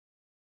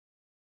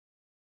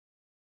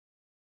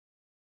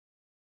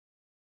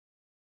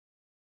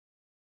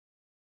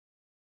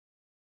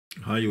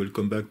Hi,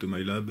 welcome back to my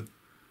lab.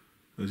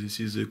 This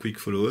is a quick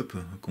follow-up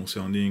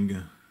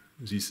concerning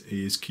this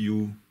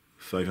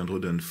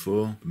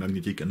ASQ-504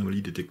 magnetic anomaly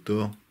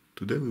detector.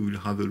 Today we will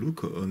have a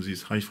look on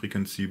this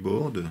high-frequency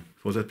board.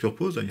 For that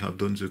purpose, I have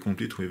done the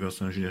complete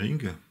reverse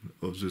engineering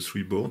of the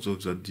three boards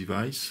of that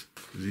device.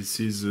 This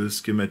is the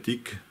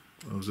schematic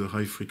of the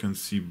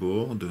high-frequency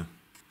board.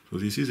 So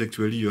this is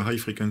actually a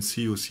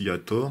high-frequency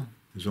oscillator.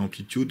 The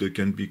amplitude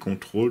can be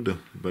controlled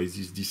by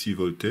this DC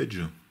voltage.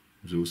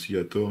 The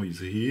oscillator is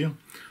here,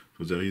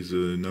 so there is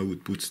an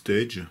output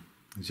stage.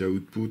 The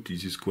output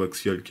is this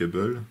coaxial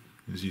cable,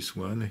 this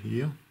one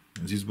here.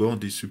 This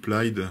board is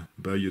supplied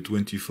by a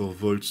 24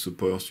 volts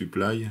power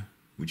supply,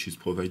 which is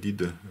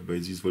provided by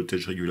this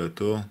voltage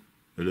regulator,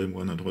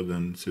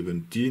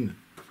 LM117.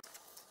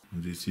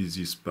 This is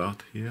this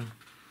part here.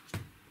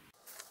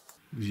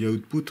 The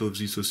output of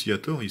this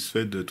oscillator is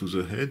fed to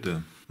the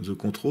head. The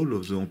control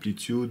of the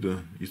amplitude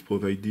is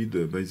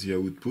provided by the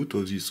output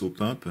of this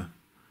op-amp.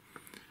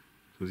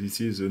 So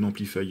this is an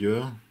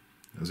amplifier.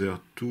 There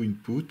are two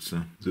inputs.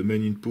 The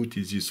main input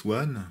is this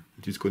one.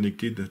 It is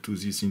connected to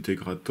this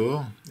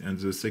integrator. And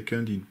the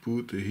second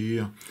input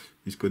here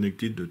is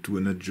connected to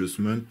an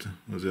adjustment.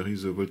 There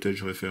is a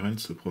voltage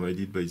reference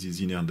provided by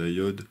this inner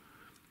diode.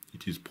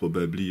 It is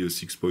probably a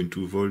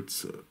 6.2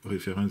 volts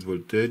reference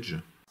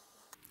voltage.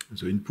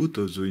 The input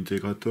of the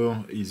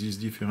integrator is this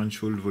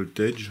differential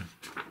voltage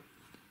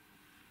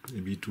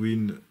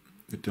between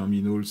the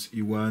terminals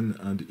E1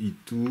 and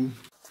E2.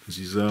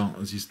 These are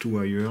these two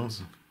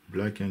wires,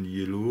 black and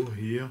yellow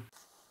here.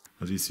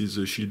 This is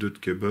the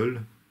shielded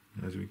cable,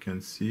 as we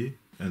can see.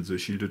 And the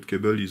shielded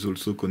cable is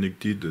also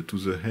connected to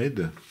the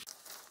head.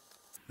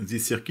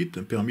 This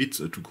circuit permits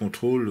to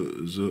control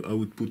the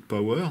output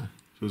power.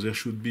 So there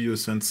should be a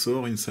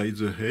sensor inside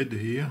the head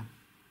here.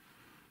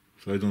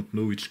 So I don't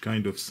know which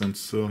kind of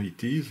sensor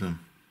it is.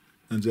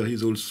 And there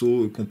is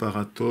also a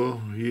comparator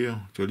here.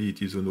 Actually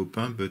it is an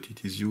op-amp, but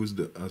it is used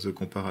as a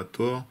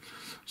comparator.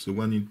 So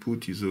one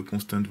input is a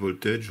constant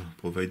voltage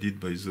provided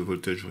by the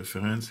voltage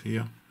reference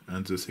here.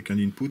 And the second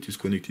input is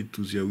connected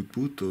to the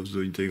output of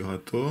the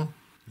integrator.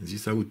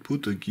 This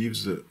output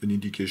gives an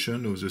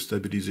indication of the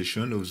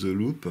stabilization of the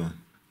loop.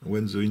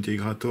 When the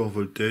integrator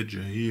voltage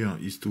here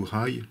is too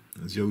high,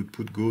 the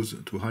output goes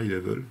to high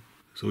level.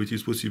 So it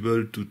is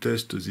possible to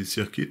test this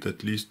circuit,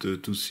 at least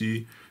to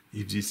see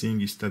if this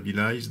thing is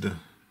stabilized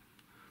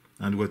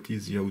and what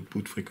is the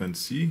output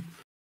frequency.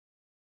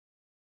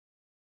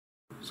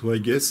 So I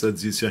guess that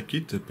this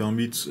circuit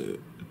permits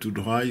to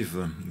drive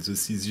the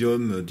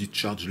cesium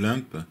discharge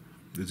lamp.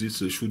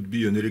 This should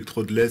be an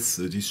electrodeless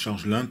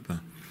discharge lamp.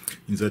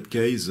 In that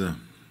case,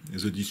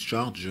 the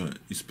discharge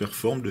is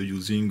performed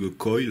using a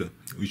coil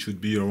which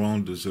should be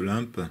around the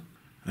lamp,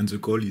 and the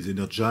coil is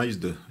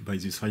energized by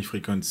this high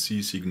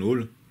frequency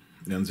signal,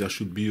 and there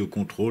should be a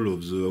control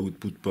of the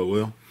output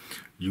power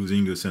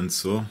using a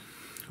sensor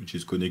which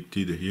is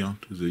connected here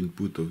to the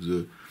input of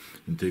the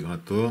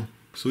integrator.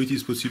 So it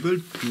is possible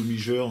to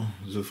measure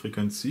the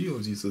frequency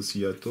of this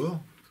oscillator.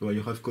 So I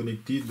have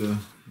connected the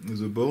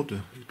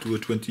board to a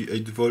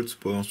 28 volts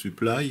power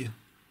supply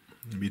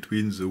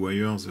between the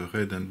wires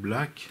red and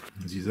black.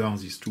 These are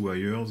these two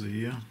wires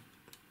here.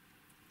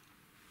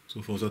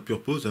 So for that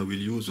purpose I will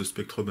use a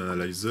spectrum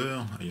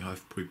analyzer. I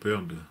have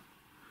prepared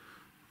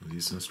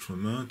this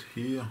instrument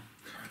here.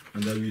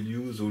 And I will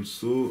use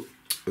also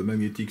a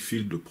magnetic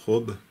field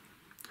probe.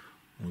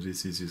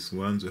 This is this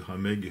one, the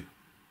HAMEG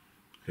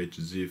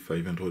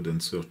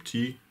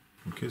HZ530.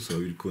 Okay, so I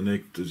will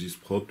connect this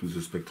probe to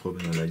the spectrum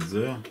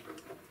analyzer.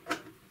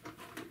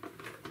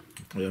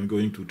 I am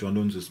going to turn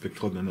on the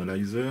spectrum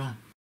analyzer.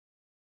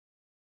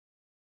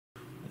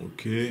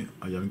 Okay,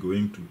 I am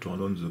going to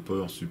turn on the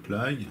power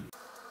supply.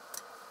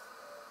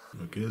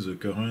 Okay, the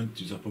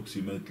current is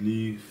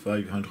approximately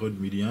 500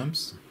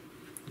 milliamps.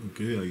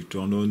 Okay, I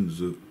turn on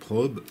the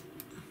probe.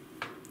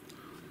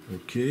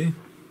 Okay,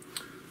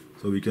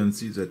 so we can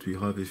see that we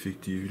have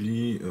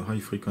effectively a high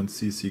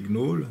frequency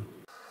signal.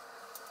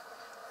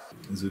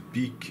 The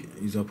peak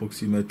is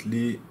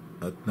approximately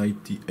at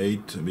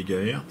 98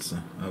 MHz.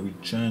 I will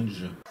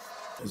change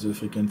the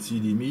frequency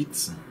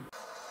limits.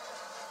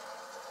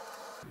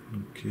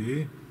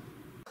 Okay.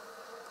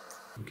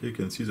 Okay, you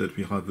can see that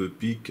we have a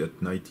peak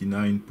at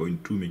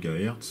 99.2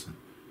 MHz.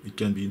 It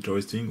can be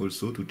interesting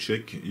also to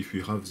check if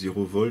we have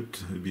 0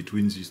 volt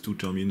between these two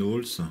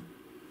terminals.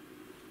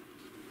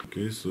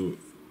 Okay, so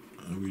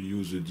I will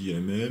use the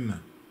DMM,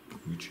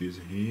 which is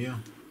here.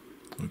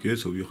 Okay,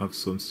 so we have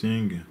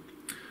something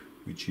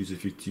which is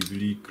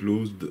effectively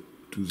closed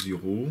to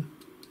 0.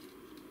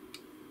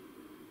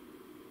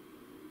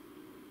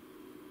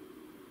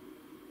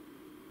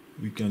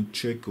 We can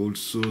check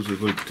also the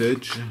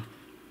voltage.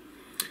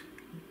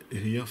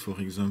 Here, for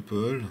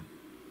example,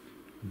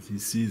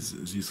 this is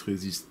this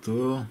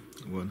resistor,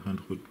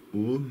 100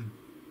 ohm,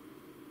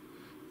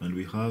 and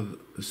we have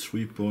a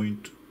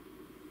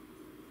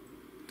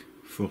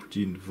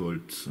 3.14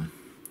 volts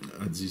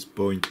at this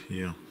point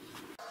here.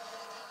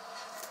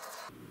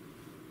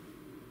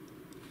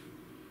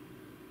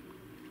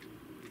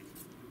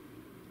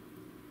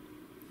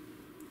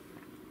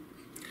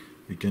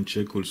 We can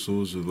check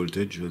also the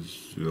voltage at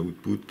the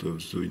output of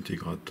the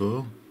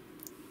integrator.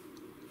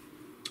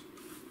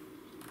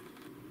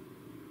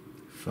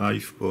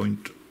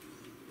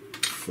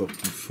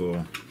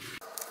 5.44.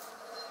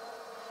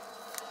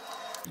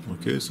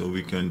 Okay, so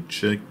we can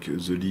check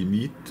the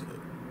limit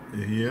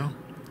here.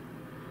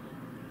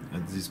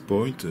 At this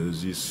point,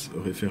 this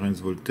reference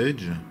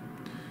voltage,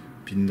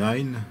 pin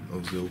 9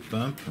 of the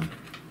op-amp,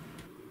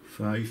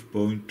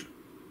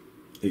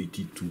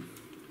 5.82.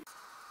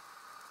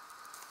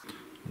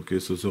 Okay,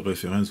 so the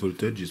reference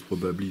voltage is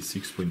probably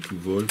 6.2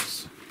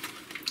 volts.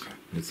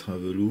 Let's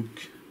have a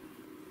look.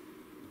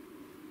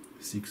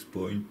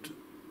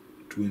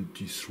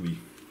 6.23.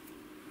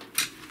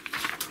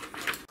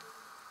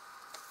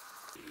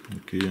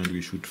 Okay, and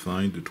we should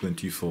find the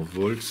 24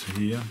 volts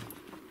here.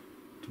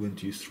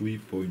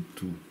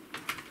 23.2.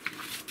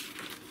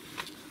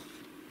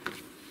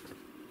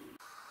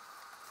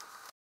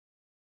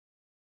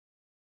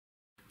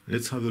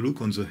 Let's have a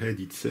look on the head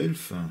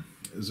itself.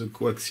 The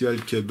coaxial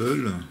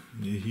cable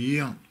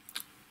here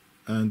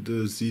and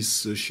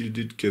this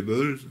shielded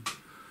cable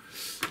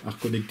are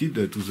connected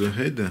to the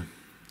head.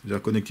 They are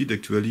connected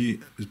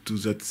actually to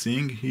that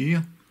thing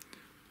here.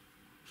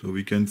 So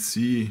we can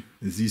see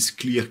this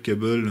clear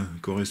cable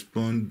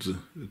corresponds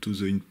to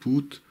the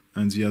input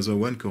and the other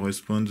one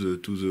corresponds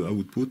to the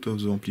output of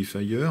the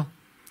amplifier.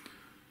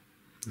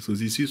 So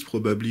this is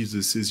probably the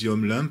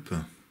cesium lamp.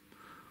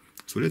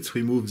 So let's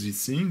remove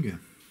this thing.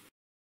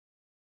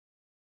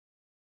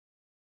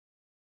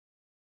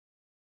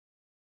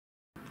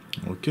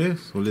 Okay,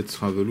 so let's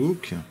have a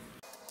look.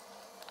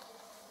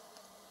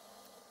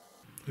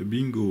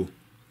 Bingo!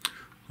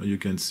 You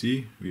can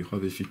see we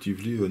have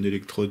effectively an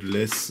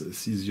electrodeless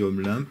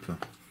cesium lamp.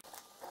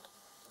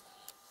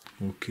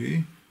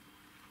 Okay,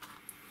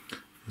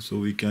 so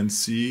we can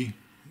see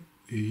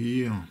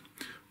here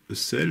a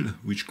cell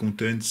which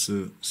contains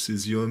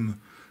cesium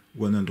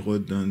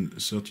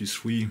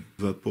 133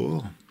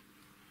 vapor,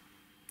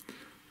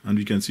 and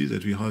we can see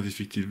that we have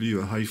effectively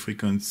a high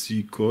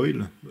frequency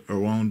coil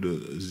around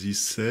this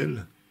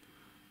cell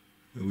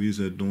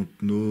with, I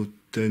don't know,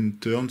 10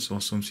 turns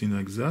or something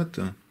like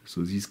that.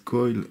 So this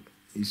coil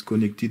is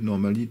connected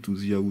normally to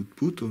the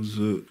output of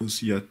the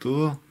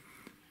oscillator.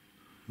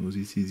 So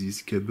this is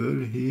this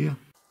cable here.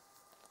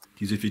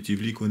 It is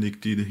effectively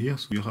connected here.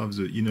 So you have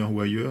the inner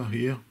wire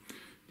here.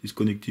 It is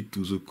connected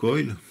to the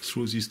coil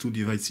through these two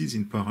devices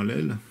in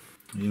parallel.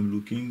 I am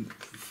looking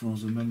for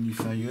the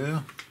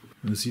magnifier.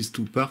 These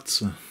two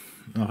parts are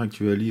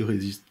actually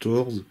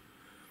resistors.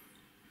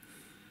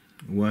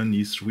 One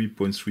is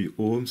 3.3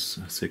 ohms,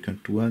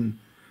 second one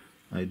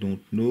I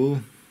don't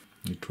know.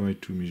 I try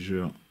to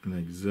measure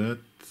like that.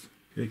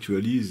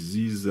 Actually,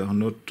 these are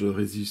not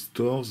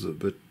resistors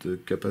but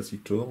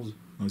capacitors.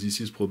 And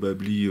this is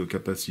probably a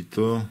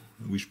capacitor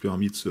which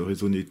permits a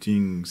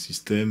resonating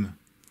system.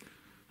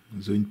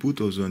 The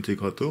input of the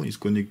integrator is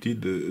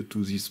connected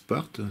to this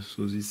part,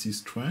 so this is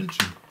strange.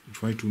 I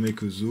try to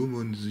make a zoom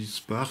on this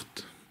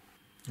part.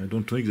 I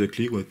don't know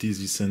exactly what is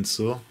this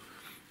sensor.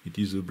 It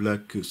is a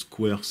black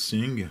square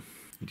thing.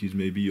 It is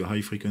maybe a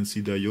high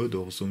frequency diode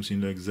or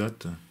something like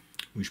that,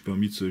 which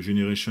permits the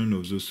generation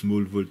of the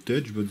small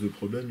voltage, but the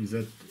problem is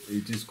that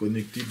it is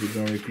connected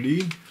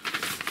directly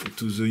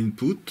to the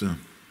input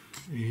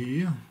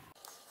here.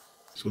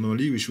 So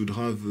normally we should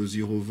have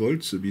 0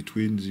 volts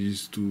between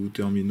these two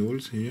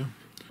terminals here.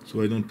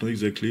 So I don't know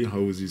exactly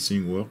how this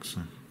thing works.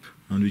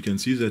 And we can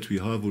see that we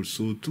have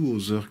also two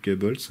other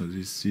cables.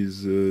 This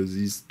is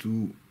these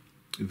two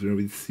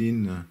very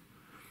thin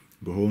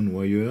brown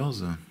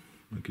wires.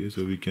 Okay,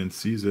 so we can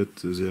see that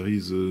there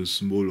is a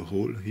small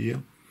hole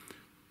here.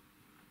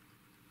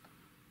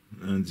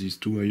 And these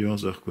two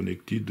wires are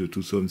connected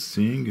to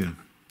something,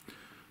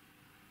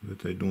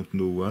 but I don't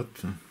know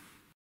what.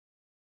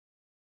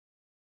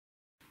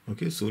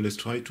 Okay, so let's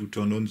try to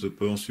turn on the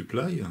power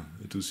supply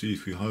to see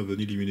if we have an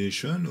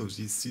illumination of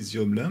this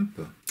cesium lamp.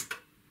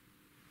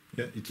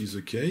 Yeah, it is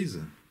the case.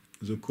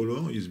 The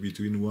color is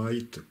between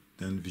white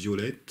and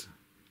violet.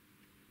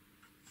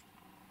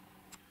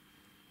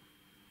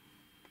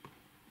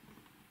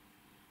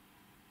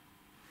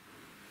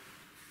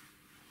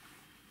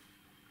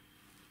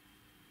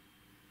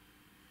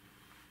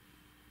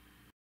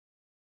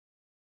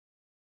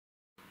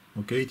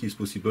 Okay, it is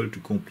possible to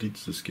complete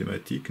the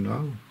schematic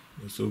now.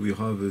 So we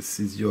have a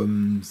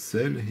cesium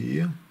cell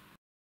here.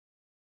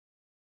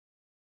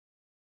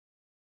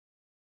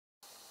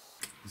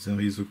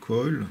 There is a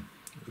coil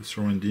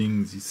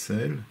surrounding this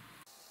cell.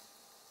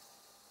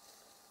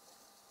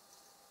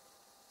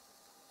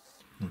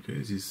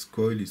 Okay, this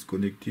coil is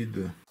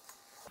connected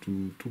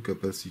to two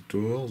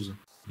capacitors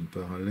in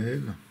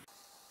parallel.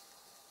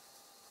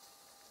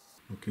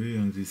 Okay,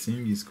 and this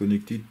thing is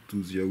connected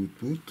to the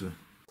output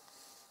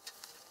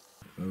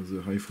of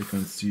the high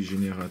frequency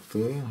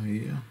generator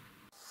here.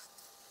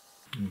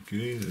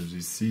 Okay,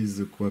 this is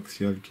the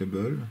coaxial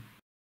cable.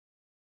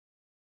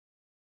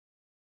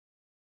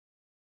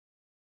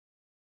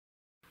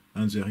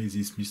 And there is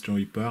this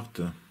mystery part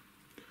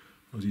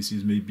This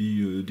is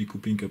maybe a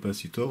decoupling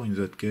capacitor. In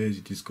that case,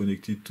 it is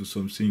connected to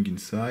something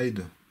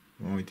inside,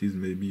 or it is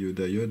maybe a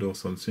diode or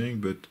something,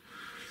 but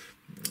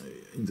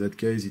in that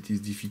case it is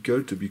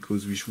difficult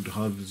because we should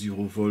have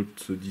 0 volt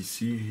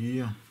DC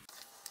here.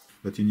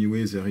 But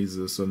anyway, there is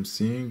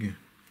something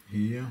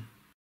here.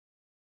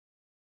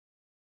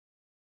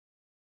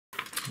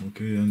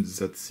 Okay, and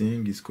that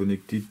thing is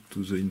connected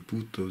to the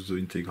input of the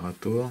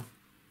integrator.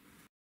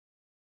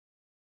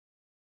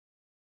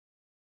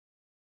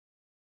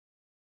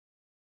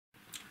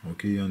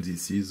 Okay, and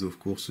this is of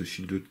course a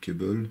shielded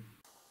cable.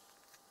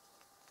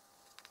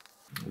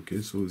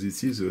 Okay, so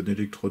this is an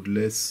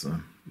electrodeless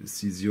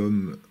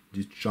cesium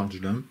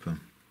discharge lamp.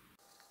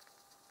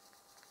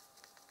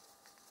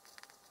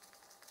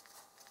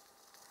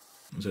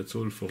 That's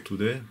all for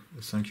today.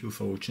 Thank you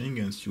for watching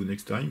and see you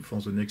next time for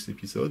the next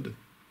episode.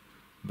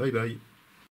 Bye bye.